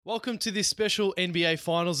Welcome to this special NBA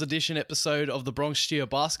Finals Edition episode of the Bronx Steer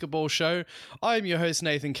Basketball Show. I am your host,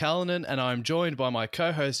 Nathan Callanan, and I'm joined by my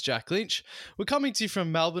co-host, Jack Lynch. We're coming to you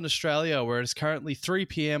from Melbourne, Australia, where it is currently 3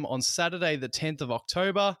 p.m. on Saturday, the 10th of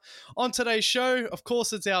October. On today's show, of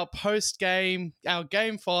course, it's our post-game, our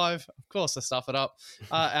Game 5. Of course, I stuff it up.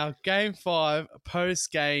 Our Game 5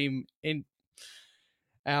 post-game in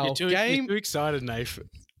our game. You're too excited, Nafe.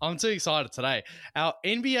 I'm too excited today. Our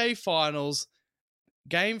NBA Finals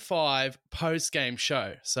Game 5 post-game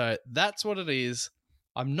show. So that's what it is.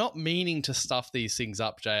 I'm not meaning to stuff these things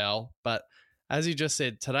up, JL, but as you just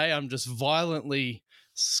said, today I'm just violently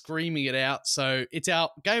screaming it out. So it's our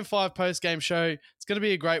Game 5 post-game show. It's going to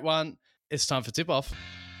be a great one. It's time for tip-off.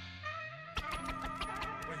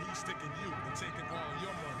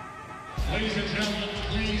 Ladies and gentlemen,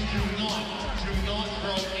 please do not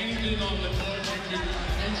throw anything on the board that could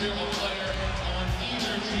injure a player on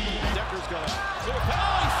either team. Decker's going. Oh, he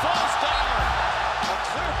falls down. A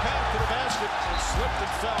clear path to the basket and slipped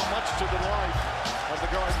and fell, much to the delight of the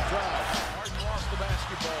Garden crowd. Harden lost the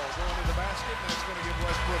basketball, going to the basket, and it's going to give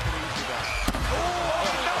Westbrook an easy back. Oh,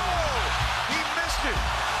 no! He missed it.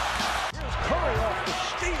 Here's Curry off the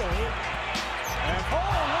steal. And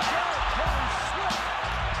oh, look out, Curry slipped.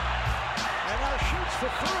 And now shoots for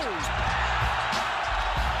three.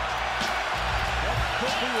 That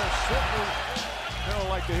could be a slippery. I don't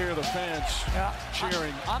like to hear the fans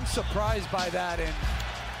cheering. I'm surprised by that,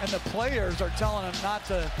 and the players are telling him not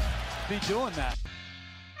to be doing that.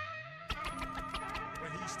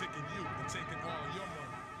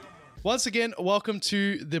 Once again, welcome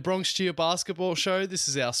to the Bronx Steer Basketball Show. This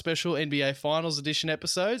is our special NBA Finals Edition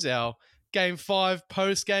episodes, our Game 5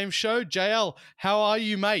 post-game show. JL, how are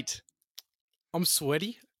you, mate? I'm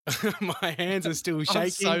sweaty. My hands are still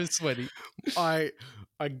shaking. I'm so sweaty.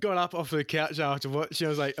 I got up off the couch after watching. I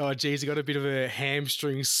was like, oh, geez, I got a bit of a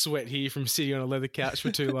hamstring sweat here from sitting on a leather couch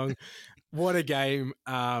for too long. What a game.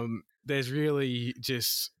 There's really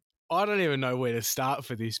just, I don't even know where to start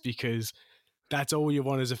for this because that's all you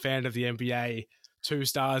want as a fan of the NBA. Two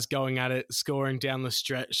stars going at it, scoring down the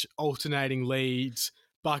stretch, alternating leads,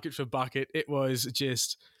 bucket for bucket. It was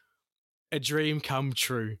just a dream come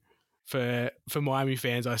true for Miami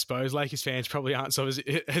fans, I suppose. Lakers fans probably aren't so as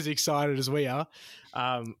excited as we are.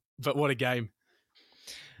 But what a game.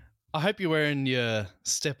 I hope you're wearing your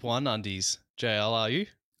Step 1 undies, JL, are you?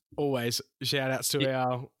 Always. Shout outs to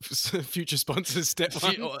our future sponsors, Step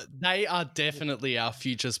 1. They are definitely our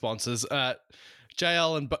future sponsors.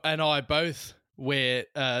 JL and I both wear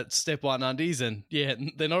Step 1 undies, and yeah,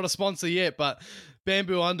 they're not a sponsor yet, but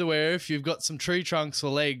Bamboo Underwear, if you've got some tree trunks for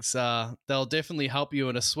legs, they'll definitely help you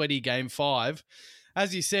in a sweaty Game 5.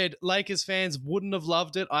 As you said, Lakers fans wouldn't have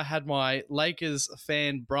loved it. I had my Lakers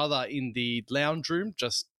fan brother in the lounge room,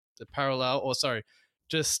 just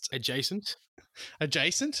Adjacent?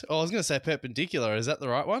 Adjacent? Oh, I was going to say perpendicular. Is that the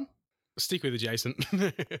right one? Stick with adjacent.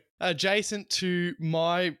 Adjacent to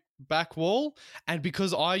my back wall, and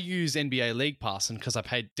because I use NBA League Pass and because I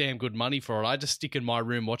paid damn good money for it, I just stick in my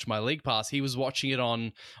room, watch my League Pass. He was watching it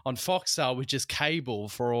on Foxtel, which is cable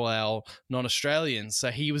for all our non-Australians,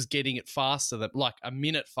 so he was getting it faster, like a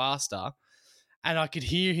minute faster, and I could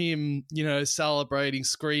hear him, celebrating,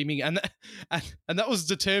 screaming, and that was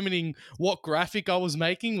determining what graphic I was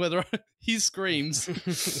making, whether his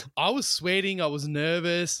screams. I was sweating, I was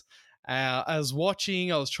nervous. I was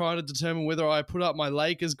watching, I was trying to determine whether I put up my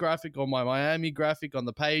Lakers graphic or my Miami graphic on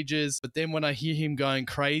the pages. But then when I hear him going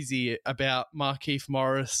crazy about Markieff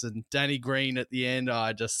Morris and Danny Green at the end,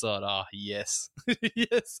 I just thought, oh, yes.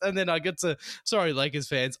 Yes. And then I get to, sorry, Lakers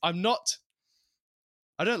fans, I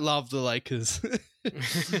don't love the Lakers.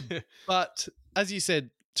 But as you said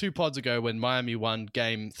 2 pods ago when Miami won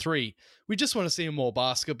Game 3, we just want to see more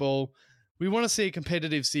basketball. We want to see a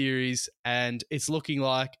competitive series, and it's looking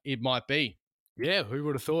like it might be. Yeah, who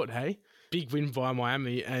would have thought, hey? Big win by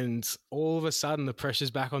Miami, and all of a sudden the pressure's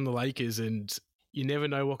back on the Lakers, and you never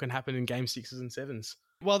know what can happen in Game 6s and 7s.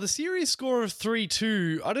 Well, the series score of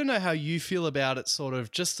 3-2, I don't know how you feel about it, sort of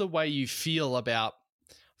just the way you feel about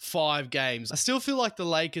 5 games. I still feel like the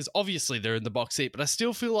Lakers, obviously they're in the box seat, but I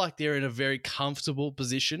still feel like they're in a very comfortable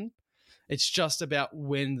position. It's just about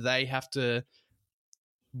when they have to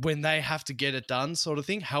get it done, sort of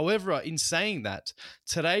thing. However, in saying that,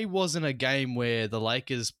 today wasn't a game where the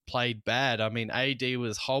Lakers played bad. I mean, AD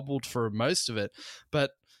was hobbled for most of it,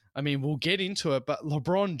 but I mean, we'll get into it, but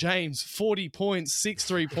LeBron James, 40 points, 6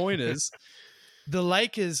 3-pointers. The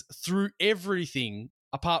Lakers threw everything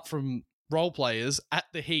apart from role players at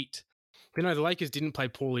the Heat. But no, the Lakers didn't play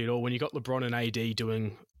poorly at all. When you got LeBron and AD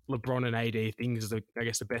doing LeBron and AD things, is I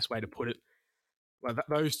guess the best way to put it. Well,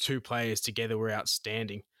 those two players together were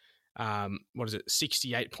outstanding. What is it?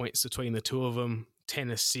 68 points between the two of them,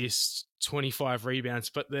 10 assists, 25 rebounds.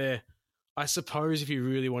 But I suppose if you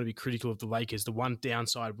really want to be critical of the Lakers, the one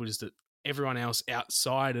downside was that everyone else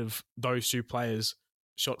outside of those two players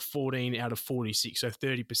shot 14 out of 46, so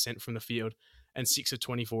 30% from the field, and 6 of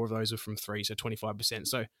 24 of those were from three, so 25%.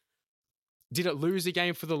 So did it lose the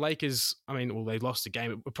game for the Lakers? I mean, well, they lost the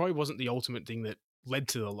game. It probably wasn't the ultimate thing that led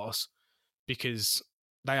to the loss because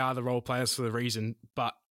they are the role players for the reason,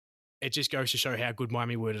 but it just goes to show how good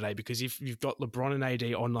Miami were today, because if you've got LeBron and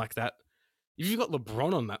AD on like that, if you've got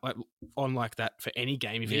LeBron on like that for any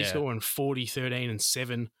game, if he's scoring 40, 13, and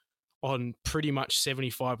 7 on pretty much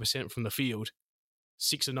 75% from the field,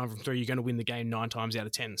 6 of 9 from 3, you're going to win the game 9 times out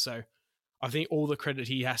of 10. So I think all the credit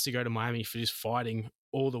he has to go to Miami for just fighting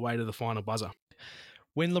all the way to the final buzzer.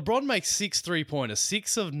 When LeBron makes 6 3-pointers,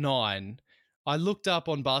 6 of 9, I looked up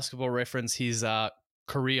on Basketball Reference his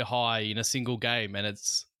career high in a single game, and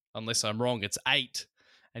it's, unless I'm wrong, it's 8,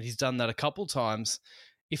 and he's done that a couple times.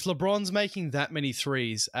 If LeBron's making that many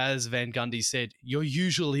threes, as Van Gundy said, you're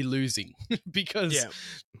usually losing because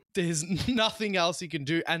there's nothing else he can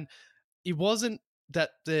do. And it wasn't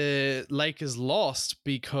that the Lakers lost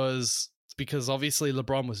because obviously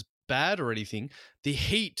LeBron was bad or anything. The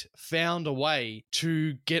Heat found a way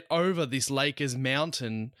to get over this Lakers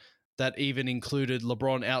mountain that even included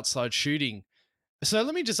LeBron outside shooting. So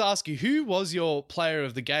let me just ask you, who was your player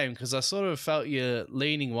of the game? Because I sort of felt you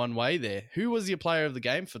leaning one way there. Who was your player of the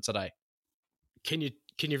game for today? Can you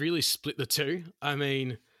really split the two? I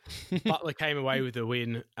mean, Butler came away with the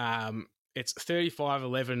win. It's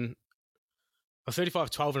 35-11, or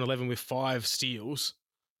 35-12 and 11 with 5 steals,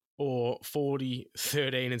 or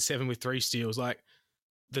 40-13 and 7 with 3 steals. Like,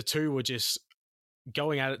 the two were just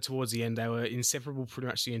going at it towards the end. They were inseparable pretty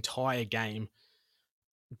much the entire game.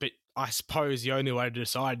 But I suppose the only way to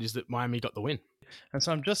decide is that Miami got the win. And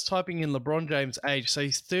so I'm just typing in LeBron James' age. So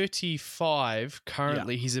he's 35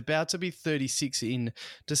 currently. Yeah. He's about to be 36 in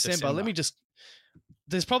December. Let me just...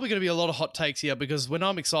 There's probably going to be a lot of hot takes here because when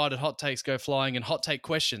I'm excited, hot takes go flying and hot take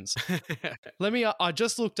questions. I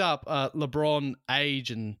just looked up LeBron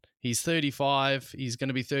age and he's 35. He's going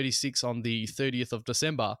to be 36 on the 30th of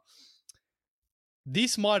December.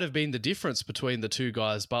 This might have been the difference between the two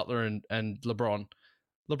guys, Butler and LeBron.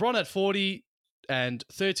 LeBron had 40 and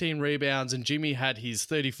 13 rebounds, and Jimmy had his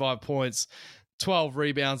 35 points, 12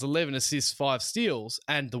 rebounds, 11 assists, 5 steals,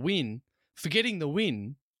 and the win. Forgetting the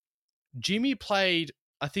win, Jimmy played,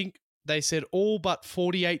 I think they said, all but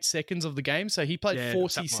 48 seconds of the game, so he played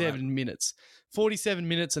 47 minutes. 47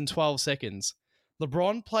 minutes and 12 seconds.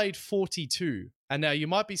 LeBron played 42. And now you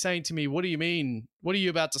might be saying to me, what do you mean? What are you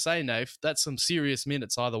about to say, Nafe? That's some serious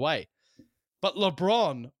minutes either way. But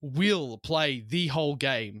LeBron will play the whole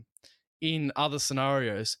game in other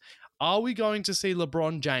scenarios. Are we going to see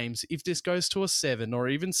LeBron James, if this goes to a 7 or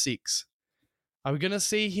even 6, are we going to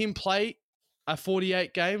see him play a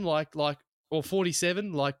 48 game or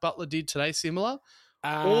 47 like Butler did today, similar?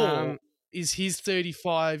 Or is his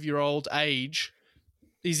 35-year-old age,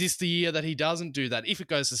 is this the year that he doesn't do that if it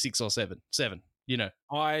goes to 6 or 7, you know?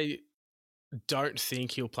 I don't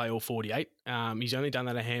think he'll play all 48. He's only done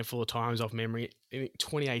that a handful of times off memory. In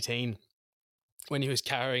 2018, when he was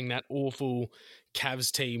carrying that awful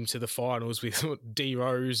Cavs team to the finals with D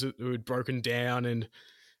Rose who had broken down and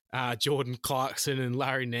Jordan Clarkson and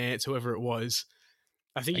Larry Nance, whoever it was.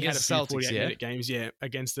 I think he had a few 48-minute games,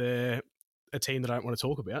 against a team that I don't want to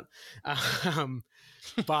talk about.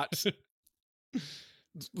 But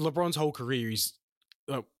LeBron's whole career is...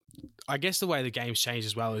 I guess the way the game's changed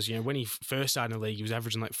as well is, when he first started in the league, he was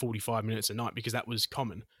averaging like 45 minutes a night because that was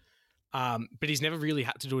common. But he's never really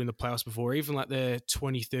had to do it in the playoffs before, even like the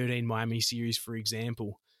 2013 Miami series, for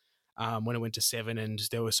example, when it went to 7 and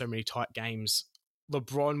there were so many tight games.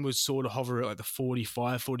 LeBron was sort of hovering at like the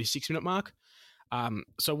 45, 46 minute mark.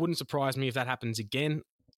 So it wouldn't surprise me if that happens again,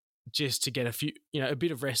 just to get a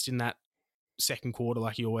bit of rest in that second quarter,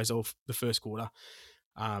 like he always does the first quarter.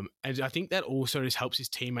 And I think that also just helps his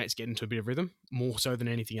teammates get into a bit of rhythm more so than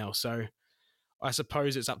anything else. So I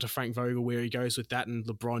suppose it's up to Frank Vogel where he goes with that and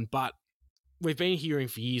LeBron. But we've been hearing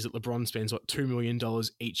for years that LeBron spends $2 million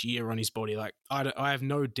each year on his body. Like I have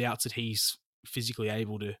no doubts that he's physically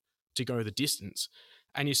able to go the distance.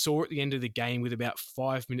 And you saw at the end of the game with about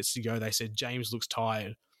 5 minutes to go, they said James looks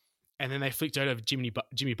tired, and then they flicked over Jimmy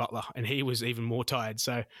Butler, and he was even more tired.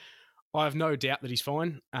 So I have no doubt that he's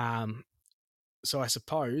fine. So I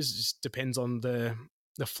suppose it just depends on the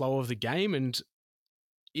flow of the game. And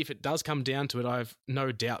if it does come down to it, I have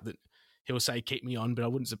no doubt that he'll say, keep me on, but I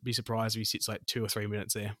wouldn't be surprised if he sits like 2 or 3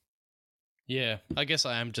 minutes there. Yeah, I guess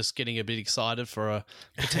I am just getting a bit excited for a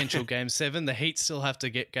potential Game 7. The Heat still have to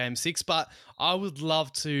get Game 6, but I would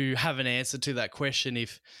love to have an answer to that question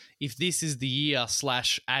if this is the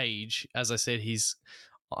year/age, as I said, he's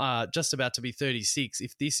just about to be 36,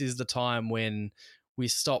 if this is the time when we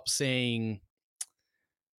stop seeing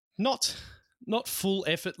not full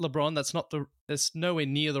effort LeBron, that's nowhere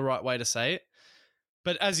near the right way to say it.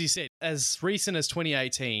 But as you said, as recent as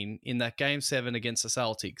 2018 in that Game 7 against the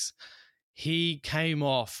Celtics, he came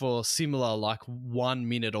off for similar, like 1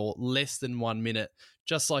 minute or less than 1 minute,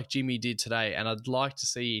 just like Jimmy did today. And I'd like to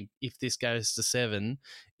see if this goes to 7,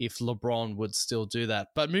 if LeBron would still do that.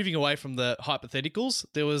 But moving away from the hypotheticals,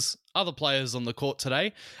 there was other players on the court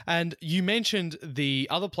today. And you mentioned the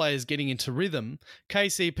other players getting into rhythm.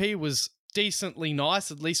 KCP was decently nice,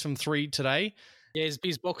 at least from 3 today. Yeah,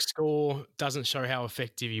 his box score doesn't show how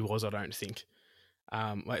effective he was, I don't think.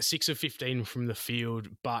 Like 6 of 15 from the field,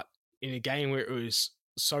 but in a game where it was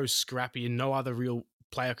so scrappy and no other real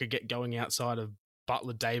player could get going outside of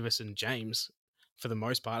Butler, Davis, and James for the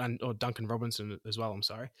most part, or Duncan Robinson as well, I'm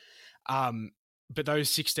sorry. But those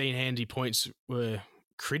 16 handy points were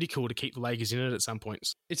critical to keep the Lakers in it at some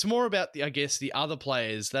points. It's more about the other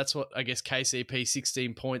players. That's what I guess KCP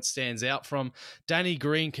 16 points stands out from. Danny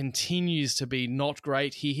Green continues to be not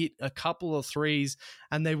great. He hit a couple of threes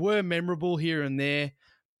and they were memorable here and there,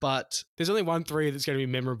 but there's only one 3 that's going to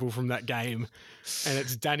be memorable from that game, and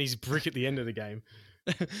it's Danny's brick at the end of the game.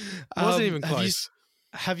 It wasn't even close.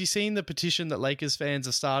 Have you seen the petition that Lakers fans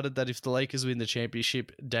have started that if the Lakers win the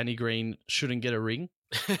championship, Danny Green shouldn't get a ring?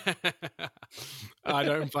 I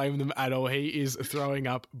don't blame them at all. He is throwing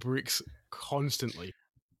up bricks constantly.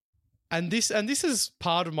 And this is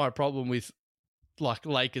part of my problem with like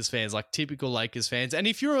Lakers fans, like typical Lakers fans. And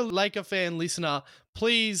if you're a Laker fan listener,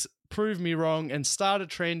 please prove me wrong and start a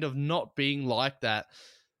trend of not being like that.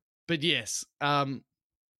 But yes,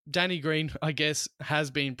 Danny Green, I guess, has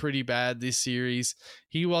been pretty bad this series.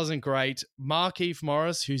 He wasn't great. Markieff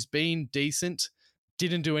Morris, who's been decent,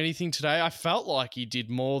 didn't do anything today. I felt like he did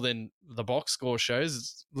more than the box score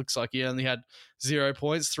shows. It looks like he only had 0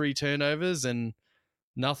 points, 3 turnovers, and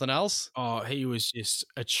nothing else. Oh, he was just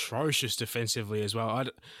atrocious defensively as well.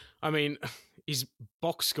 I mean, his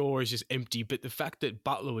box score is just empty, but the fact that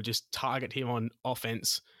Butler would just target him on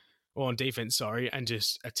offense, or on defense, sorry, and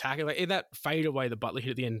just attack it. Like in that fadeaway the Butler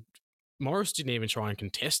hit at the end, Morris didn't even try and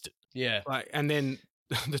contest it. Yeah. And then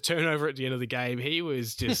the turnover at the end of the game, he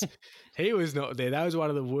was not there. That was one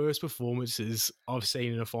of the worst performances I've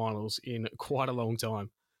seen in the finals in quite a long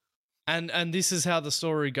time. And this is how the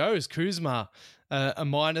story goes. Kuzma, a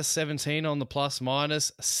minus 17 on the plus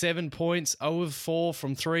minus, 7 points, 0 of 4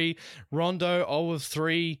 from 3. Rondo, 0 of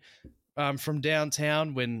 3 from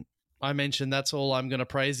downtown when I mentioned that's all I'm going to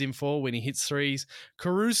praise him for when he hits threes.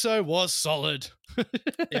 Caruso was solid.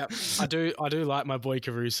 Yeah, I do like my boy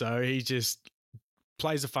Caruso. He just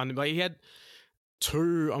plays a fun. Like he had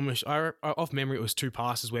 2, off memory, it was 2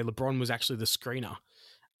 passes where LeBron was actually the screener,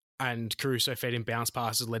 and Caruso fed him bounce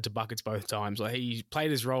passes, led to buckets both times. Like he played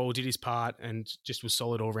his role, did his part, and just was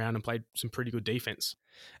solid all around and played some pretty good defense.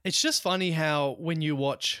 It's just funny how when you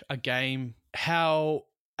watch a game, how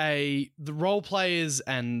the role players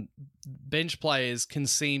and bench players can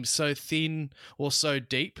seem so thin or so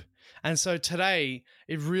deep. And so today,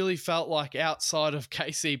 it really felt like outside of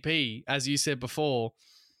KCP, as you said before,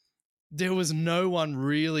 there was no one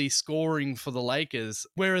really scoring for the Lakers.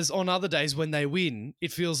 Whereas on other days when they win,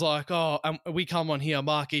 it feels like, we come on here,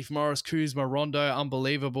 Markieff Morris, Kuzma, Rondo,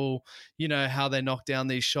 unbelievable. You know, how they knock down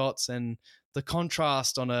these shots, and the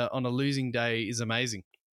contrast on a losing day is amazing.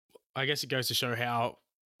 I guess it goes to show how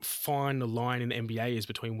fine the line in the NBA is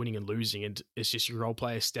between winning and losing, and it's just your role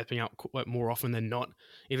players stepping up more often than not.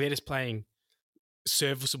 If they're just playing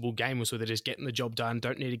serviceable games where they're just getting the job done,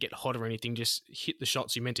 don't need to get hot or anything, just hit the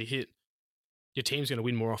shots you meant to hit, your team's going to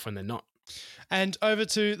win more often than not. And over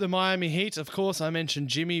to the Miami Heat, of course, I mentioned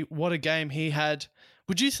Jimmy. What a game he had.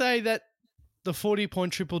 Would you say that the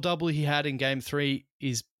 40-point triple-double he had in Game 3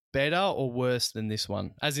 is better or worse than this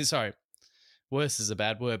one? Worse is a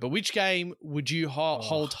bad word, but which game would you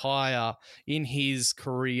hold higher in his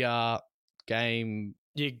career game?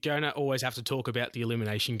 You're going to always have to talk about the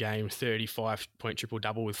elimination game, 35-point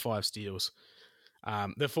triple-double with 5 steals.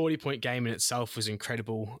 The 40-point game in itself was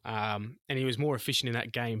incredible, and he was more efficient in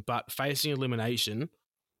that game, but facing elimination,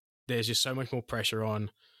 there's just so much more pressure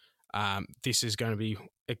on. This is going to be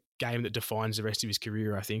a game that defines the rest of his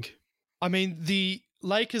career, I think. I mean, the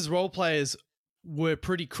Lakers role players were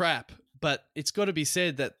pretty crap, but it's got to be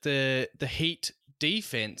said that the Heat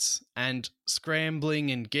defense and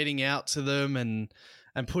scrambling and getting out to them and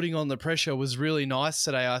and putting on the pressure was really nice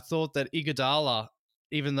today. I thought that Iguodala,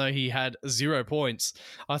 even though he had 0 points,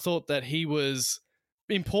 I thought that he was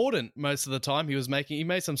important most of the time. He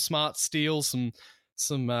made some smart steals,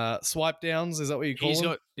 some swipe downs. Is that what you call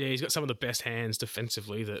him? He's got some of the best hands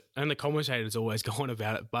defensively and the commentators always go on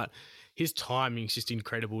about it, but his timing is just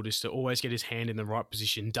incredible, just to always get his hand in the right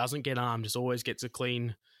position, doesn't get armed, just always gets a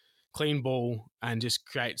clean ball and just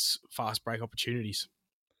creates fast break opportunities.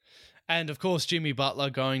 And of course, Jimmy Butler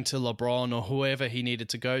going to LeBron or whoever he needed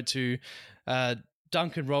to go to,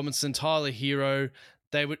 Duncan Robinson, Tyler Hero,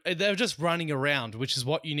 they were just running around, which is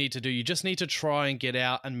what you need to do. You just need to try and get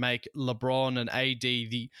out and make LeBron and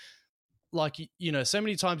AD so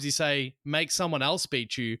many times you say make someone else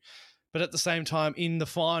beat you, but at the same time in the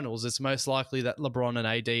finals, it's most likely that LeBron and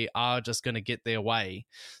AD are just going to get their way.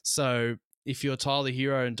 So if you're Tyler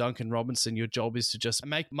Hero and Duncan Robinson, your job is to just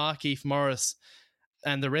make Markieff Morris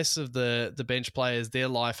and the rest of the bench players their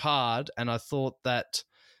life hard. And I thought that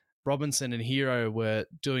Robinson and Hero were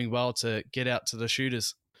doing well to get out to the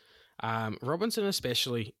shooters. Robinson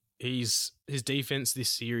especially, his defense this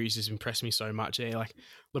series has impressed me so much.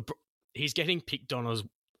 He's getting picked on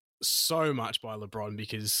so much by LeBron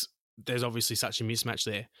because there's obviously such a mismatch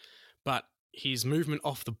there. But his movement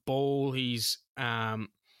off the ball, he's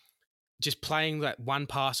just playing that one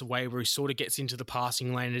pass away where he sort of gets into the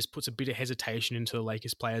passing lane and just puts a bit of hesitation into the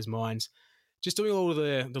Lakers players' minds. Just doing all of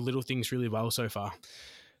the little things really well so far.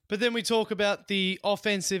 But then we talk about the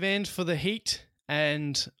offensive end for the Heat,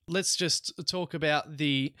 and let's just talk about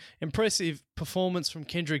the impressive performance from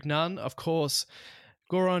Kendrick Nunn. Of course,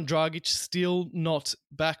 Goran Dragic still not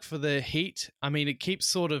back for the Heat. I mean, it keeps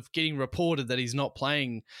sort of getting reported that he's not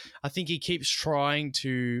playing. I think he keeps trying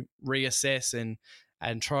to reassess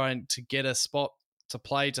and trying to get a spot to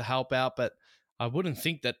play to help out, but I wouldn't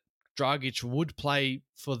think that Dragic would play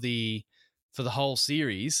for the whole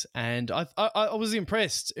series. And I was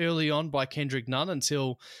impressed early on by Kendrick Nunn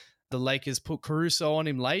until the Lakers put Caruso on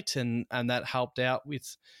him late, and that helped out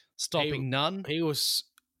with stopping Nunn. He was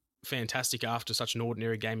fantastic after such an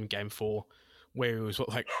ordinary game in Game 4, where he was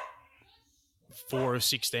 4 of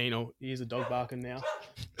 16. Or here's a dog barking now.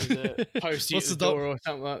 There's a post at the door or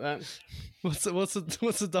something like that. What's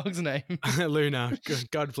the dog's name? Luna.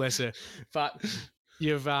 God bless her. But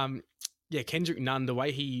you've Kendrick Nunn, the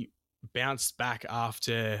way he bounced back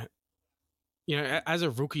after, as a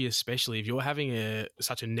rookie especially, if you're having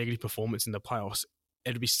such a negative performance in the playoffs,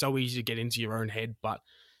 it'd be so easy to get into your own head. But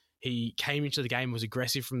he came into the game, was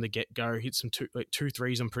aggressive from the get-go, hit some two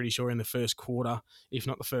threes, I'm pretty sure, in the first quarter, if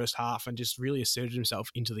not the first half, and just really asserted himself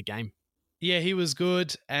into the game. Yeah, he was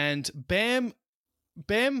good. And Bam,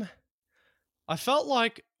 I felt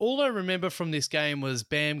like all I remember from this game was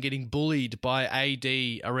Bam getting bullied by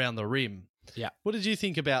AD around the rim. Yeah. What did you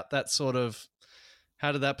think about that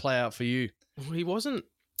how did that play out for you? Well, he wasn't,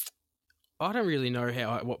 I don't really know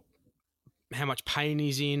how much pain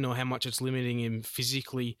he's in or how much it's limiting him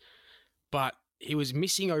physically, but he was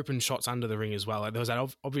missing open shots under the ring as well. There was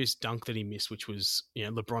that obvious dunk that he missed, which was,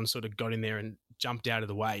 LeBron sort of got in there and jumped out of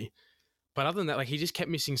the way. But other than that, he just kept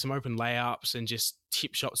missing some open layups and just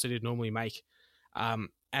tip shots that he'd normally make.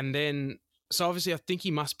 So obviously I think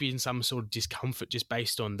he must be in some sort of discomfort just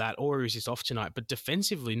based on that, or he's just off tonight. But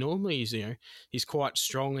defensively, normally he's quite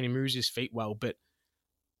strong and he moves his feet well. But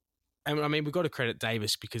I mean, we've got to credit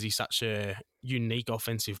Davis because he's such a unique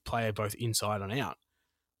offensive player, both inside and out.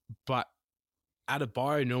 But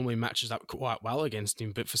Adebayo normally matches up quite well against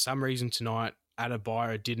him. But for some reason tonight,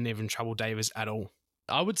 Adebayo didn't even trouble Davis at all.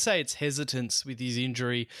 I would say it's hesitance with his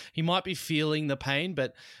injury. He might be feeling the pain,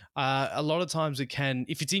 but a lot of times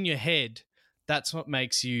if it's in your head, that's what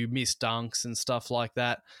makes you miss dunks and stuff like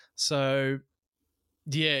that. So,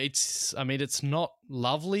 yeah, it's not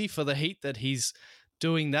lovely for the Heat that he's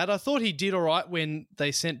doing that. I thought he did all right when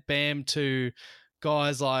they sent Bam to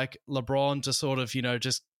guys like LeBron to sort of,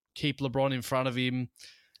 just keep LeBron in front of him.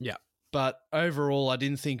 Yeah. But overall, I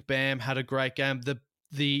didn't think Bam had a great game.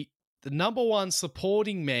 The number one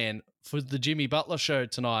supporting man for the Jimmy Butler show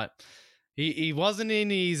tonight, he wasn't in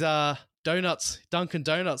his Dunkin'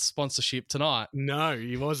 Donuts sponsorship tonight. No,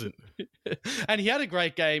 he wasn't. And he had a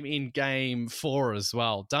great game in Game 4 as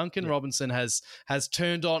well. Duncan Robinson has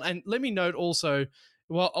turned on. And let me note also,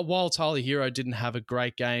 while Tyler Hero didn't have a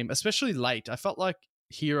great game, especially late, I felt like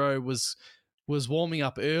Hero was warming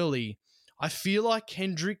up early. I feel like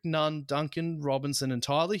Kendrick Nunn, Duncan Robinson, and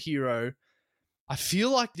Tyler Hero, I feel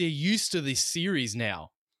like they're used to this series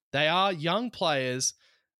now. They are young players.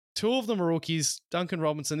 2 of them are rookies. Duncan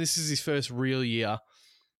Robinson, this is his first real year.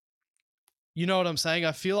 You know what I'm saying?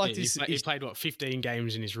 I feel like he played 15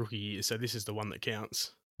 games in his rookie year, so this is the one that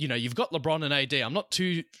counts. you've got LeBron and AD. I'm not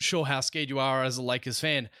too sure how scared you are as a Lakers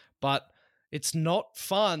fan, but it's not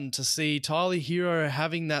fun to see Tyler Hero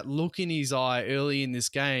having that look in his eye early in this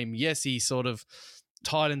game. Yes, he sort of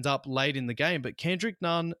tightened up late in the game, but Kendrick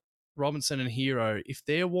Nunn, Robinson, and Hero, if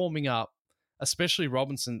they're warming up, especially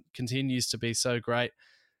Robinson continues to be so great,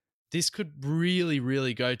 this could really,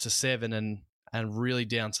 really go to 7 and really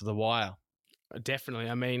down to the wire. Definitely.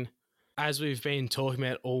 I mean, as we've been talking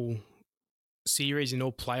about all series and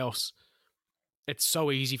all playoffs, it's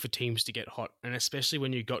so easy for teams to get hot. And especially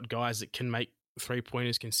when you've got guys that can make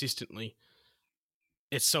three-pointers consistently,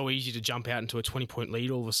 it's so easy to jump out into a 20-point lead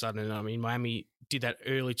all of a sudden. And I mean, Miami did that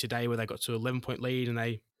early today where they got to 11-point lead, and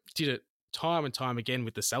they did it time and time again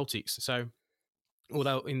with the Celtics. So,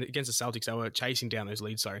 although against the Celtics, they were chasing down those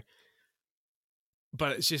leads,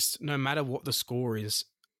 But it's just, no matter what the score is,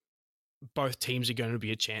 both teams are going to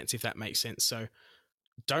be a chance, if that makes sense. So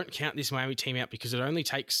don't count this Miami team out, because it only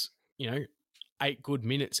takes, 8 good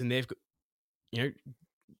minutes, and they've got,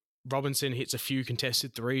 Robinson hits a few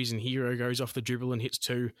contested threes and Hero goes off the dribble and hits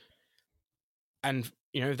 2. And,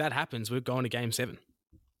 if that happens, we're going to game 7.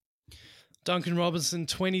 Duncan Robinson,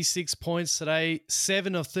 26 points today,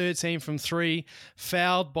 7 of 13 from 3,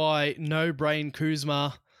 fouled by no-brain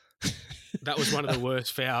Kuzma. That was one of the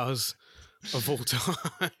worst fouls of all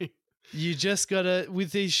time. You just got to,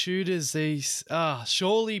 with these shooters,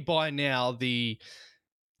 surely by now the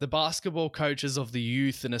basketball coaches of the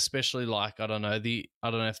youth, and especially I don't know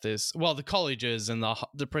if there's, the colleges and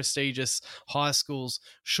the prestigious high schools,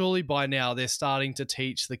 surely by now they're starting to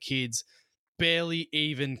teach the kids barely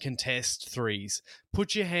even contest threes.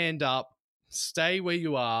 Put your hand up, stay where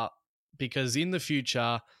you are, because in the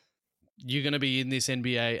future you're going to be in this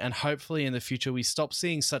NBA, and hopefully in the future we stop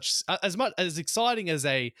seeing such, as much as exciting as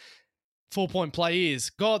a 4-point play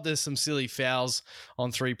is. God, there's some silly fouls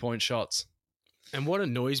on 3-point shots. And what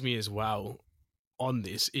annoys me as well on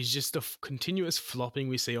this is just the continuous flopping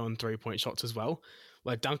we see on 3-point shots as well.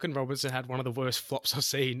 Like, Duncan Robinson had one of the worst flops I've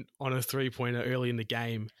seen on a 3-pointer early in the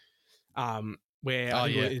game, where I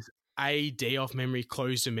think it was AD off memory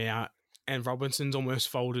closed him out, and Robinson's almost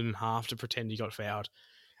folded in half to pretend he got fouled.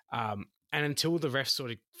 And until the refs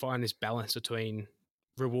sort of find this balance between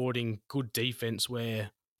rewarding good defense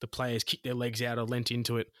where the players kick their legs out or lent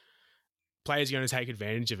into it, players are going to take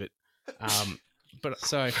advantage of it. But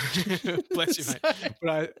sorry, bless you, mate.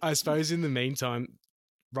 But I suppose in the meantime,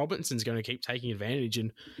 Robinson's going to keep taking advantage,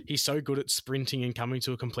 and he's so good at sprinting and coming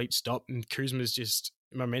to a complete stop, and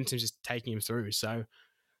momentum's just taking him through. So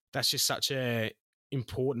that's just such a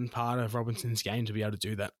important part of Robinson's game to be able to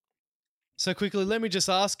do that. So quickly, let me just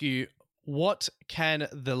ask you, what can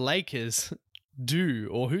the Lakers do,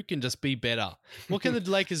 or who can just be better? What can the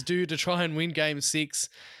Lakers do to try and win Game 6?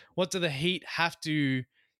 What do the Heat have to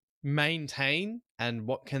maintain, and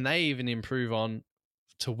what can they even improve on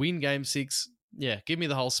to win Game 6? Yeah, give me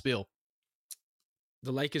the whole spiel.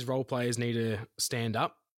 The Lakers role players need to stand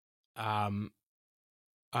up. I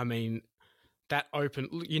mean, that open,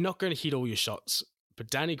 you're not going to hit all your shots, but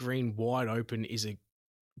Danny Green wide open is a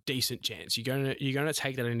decent chance. You're going to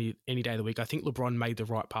take that any day of the week. I think LeBron made the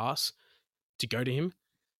right pass to go to him,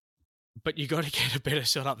 but you got to get a better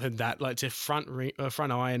shot up than that. Like, to front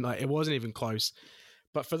iron, like, it wasn't even close.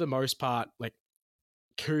 But for the most part, like,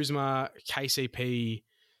 Kuzma, KCP,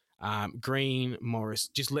 Green, Morris,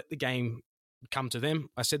 just let the game come to them.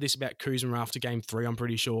 I said this about Kuzma after Game 3, I'm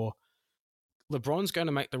pretty sure. LeBron's going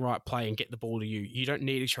to make the right play and get the ball to you. You don't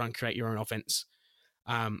need to try and create your own offense.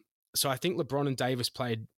 So I think LeBron and Davis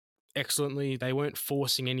played excellently. They weren't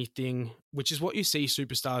forcing anything, which is what you see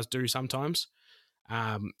superstars do sometimes.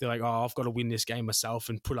 They're like, oh, I've got to win this game myself,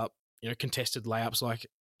 and put up, contested layups. Like,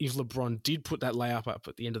 if LeBron did put that layup up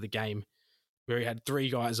at the end of the game where he had 3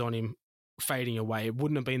 guys on him fading away, it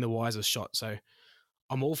wouldn't have been the wisest shot. So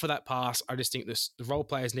I'm all for that pass. I just think the role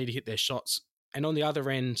players need to hit their shots. And on the other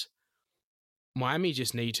end, Miami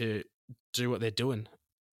just need to do what they're doing.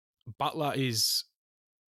 Butler he's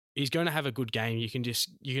going to have a good game. You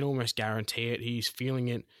can almost guarantee it. He's feeling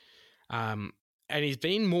it. And he's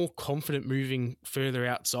been more confident moving further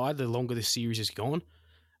outside the longer this series has gone.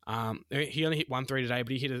 He only hit 1 3 today,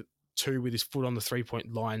 but he hit a 2 with his foot on the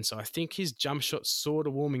 3-point line. So I think his jump shot's sort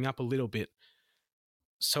of warming up a little bit.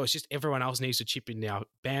 So it's just everyone else needs to chip in now.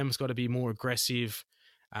 Bam's got to be more aggressive.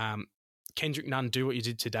 Kendrick Nunn, do what you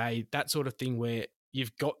did today. That sort of thing where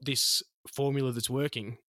you've got this formula that's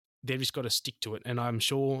working. They've just got to stick to it. And I'm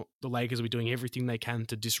sure the Lakers will be doing everything they can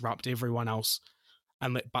to disrupt everyone else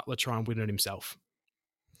and let Butler try and win it himself.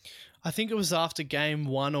 I think it was after Game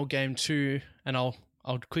 1 or Game 2, and I'll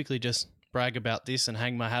quickly just brag about this and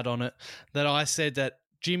hang my hat on it, that I said that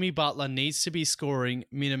Jimmy Butler needs to be scoring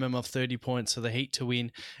minimum of 30 points for the Heat to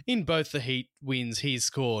win. In both the Heat wins, he's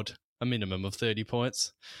scored a minimum of 30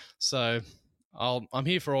 points. So I'm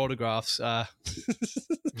here for autographs. What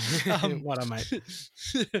a mate.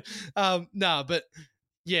 No, but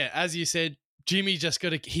yeah, as you said, Jimmy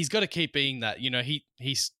he's got to keep being that.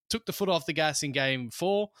 He took the foot off the gas in game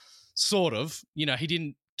 4, sort of. He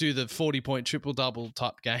didn't do the 40-point triple-double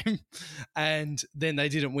type game, and then they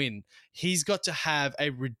didn't win. He's got to have a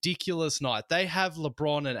ridiculous night. They have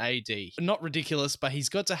LeBron and AD. Not ridiculous, but he's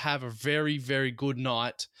got to have a very, very good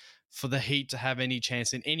night for the Heat to have any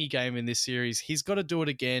chance in any game in this series. He's got to do it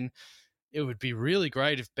again. It would be really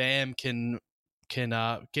great if Bam can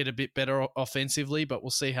get a bit better offensively, but we'll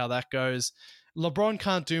see how that goes. LeBron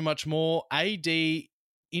can't do much more. AD,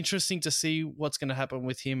 interesting to see what's going to happen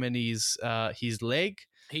with him and his leg.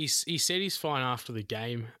 He said he's fine after the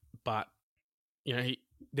game, but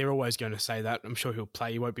they're always going to say that. I'm sure he'll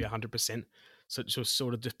play. He won't be 100%. So it just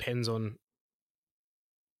sort of depends on.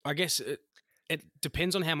 I guess it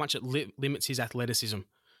depends on how much it limits his athleticism.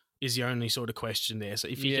 Is the only sort of question there. So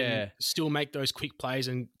if he can still make those quick plays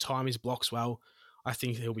and time his blocks well, I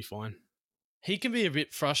think he'll be fine. He can be a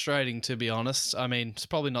bit frustrating, to be honest. I mean, it's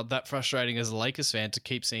probably not that frustrating as a Lakers fan to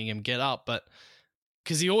keep seeing him get up, but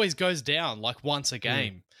because he always goes down like once a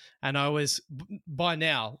game. And I always, by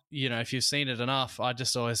now, if you've seen it enough, I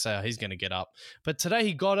just always say, he's going to get up. But today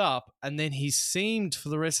he got up and then he seemed for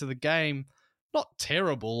the rest of the game not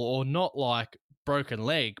terrible or not like broken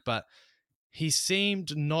leg, but he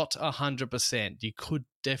seemed not 100%. You could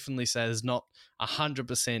definitely say there's not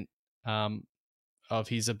 100% of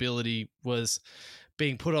his ability was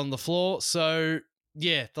being put on the floor. So,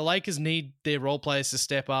 yeah, the Lakers need their role players to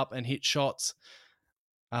step up and hit shots.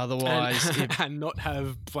 Otherwise, and not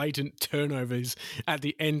have blatant turnovers at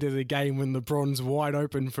the end of the game when LeBron's wide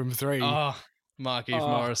open from 3. Oh, Markieff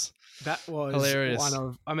Morris. That was hilarious.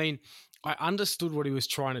 I understood what he was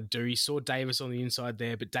trying to do. He saw Davis on the inside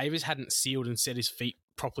there, but Davis hadn't sealed and set his feet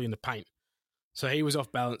properly in the paint. So he was off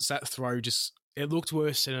balance. That throw it looked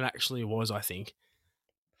worse than it actually was, I think.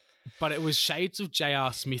 But it was shades of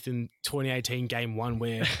J.R. Smith in 2018 Game 1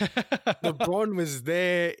 where LeBron was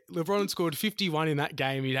there. LeBron scored 51 in that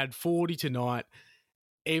game. He'd had 40 tonight.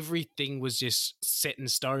 Everything was just set in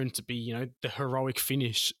stone to be, the heroic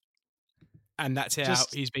finish. And that's how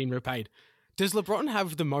he's been repaid. Does LeBron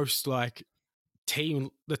have the most, the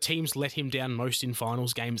teams let him down most in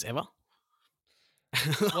finals games ever?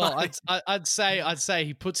 Well, I'd say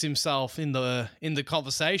he puts himself in the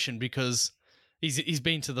conversation because he's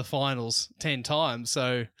been to the finals 10 times,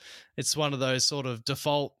 so it's one of those sort of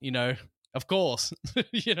default, of course.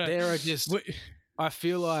 There are just, I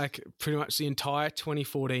feel like pretty much the entire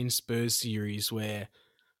 2014 Spurs series where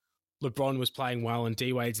LeBron was playing well and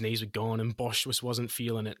D-Wade's knees were gone and Bosch wasn't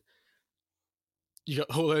feeling it. You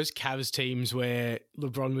got all those Cavs teams where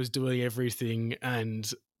LeBron was doing everything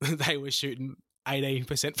and they were shooting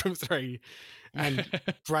 18% from 3 and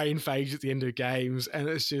brain fades at the end of games. And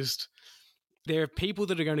it's just, there are people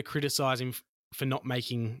that are going to criticize him for not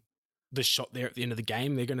making the shot there at the end of the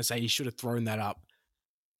game. They're going to say he should have thrown that up.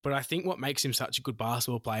 But I think what makes him such a good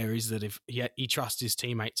basketball player is that if he trusts his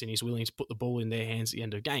teammates and he's willing to put the ball in their hands at the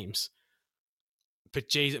end of games. But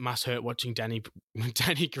geez, it must hurt watching Danny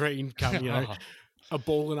Green come, a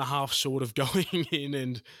ball and a half short of going in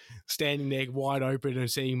and standing there wide open and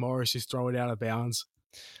seeing Morris just throw it out of bounds.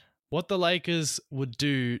 What the Lakers would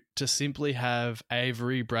do to simply have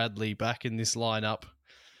Avery Bradley back in this lineup,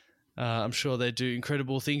 I'm sure they'd do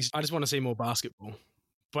incredible things. I just want to see more basketball,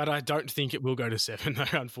 but I don't think it will go to 7 though,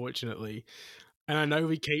 unfortunately. And I know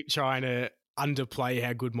we keep trying to underplay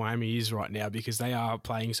how good Miami is right now because they are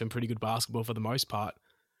playing some pretty good basketball for the most part.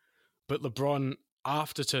 But LeBron,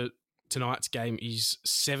 after tonight's game, is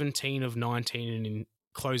 17 of 19 in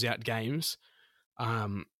closeout games.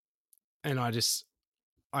 And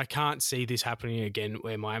I can't see this happening again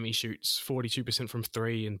where Miami shoots 42% from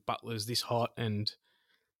 3 and Butler's this hot and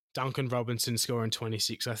Duncan Robinson scoring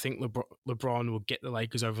 26. I think LeBron will get the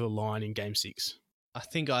Lakers over the line in Game 6. I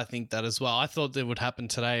think that as well. I thought that would happen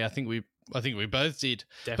today. I think we both did.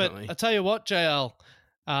 Definitely. But I tell you what, JL,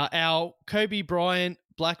 our Kobe Bryant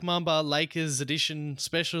Black Mamba Lakers edition,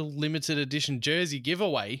 special limited edition jersey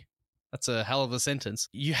giveaway. That's a hell of a sentence.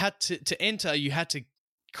 You had to enter, you had to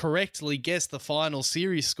correctly guess the final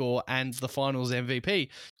series score and the finals MVP.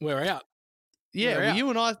 We're out. Yeah, you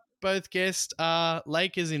and I both guessed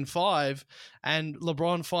Lakers in 5 and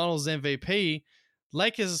LeBron finals MVP.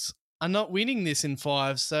 Lakers are not winning this in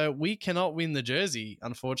 5, so we cannot win the jersey,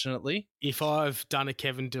 unfortunately. If I've done a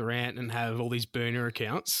Kevin Durant and have all these burner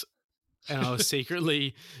accounts, and I was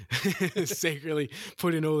secretly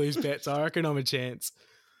putting all these bets. I reckon I'm a chance.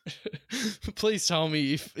 Please tell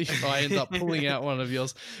me if I end up pulling out one of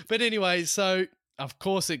yours. But anyway, so of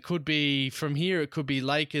course it could be from here. It could be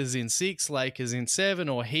Lakers in 6, Lakers in 7,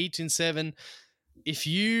 or Heat in 7. If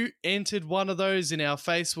you entered one of those in our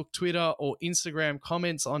Facebook, Twitter, or Instagram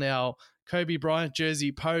comments on our Kobe Bryant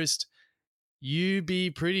jersey post, you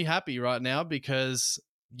be pretty happy right now because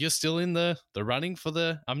you're still in the running for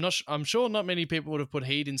the. I'm sure not many people would have put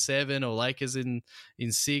Heat in 7 or Lakers in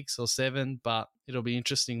 6 or 7, but it'll be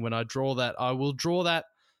interesting when I draw that. I will draw that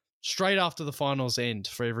straight after the finals end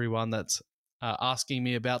for everyone that's asking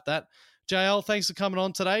me about that. JL, thanks for coming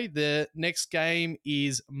on today. The next game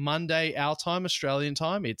is Monday, our time, Australian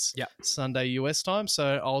time. It's Sunday, US time.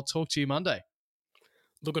 So I'll talk to you Monday.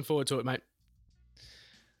 Looking forward to it, mate.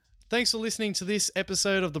 Thanks for listening to this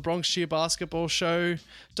episode of the Bronx Cheer Basketball Show.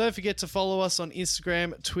 Don't forget to follow us on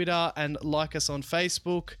Instagram, Twitter, and like us on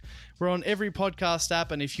Facebook. We're on every podcast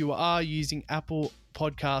app, and if you are using Apple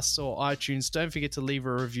Podcasts or iTunes, don't forget to leave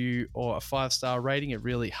a review or a 5-star rating. It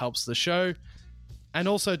really helps the show. And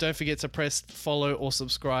also don't forget to press follow or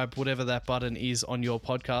subscribe, whatever that button is on your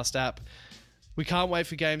podcast app. We can't wait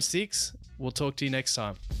for Game 6. We'll talk to you next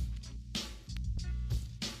time. But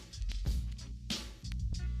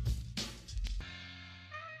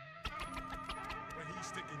he's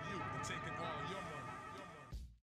sticking you and taking all your money.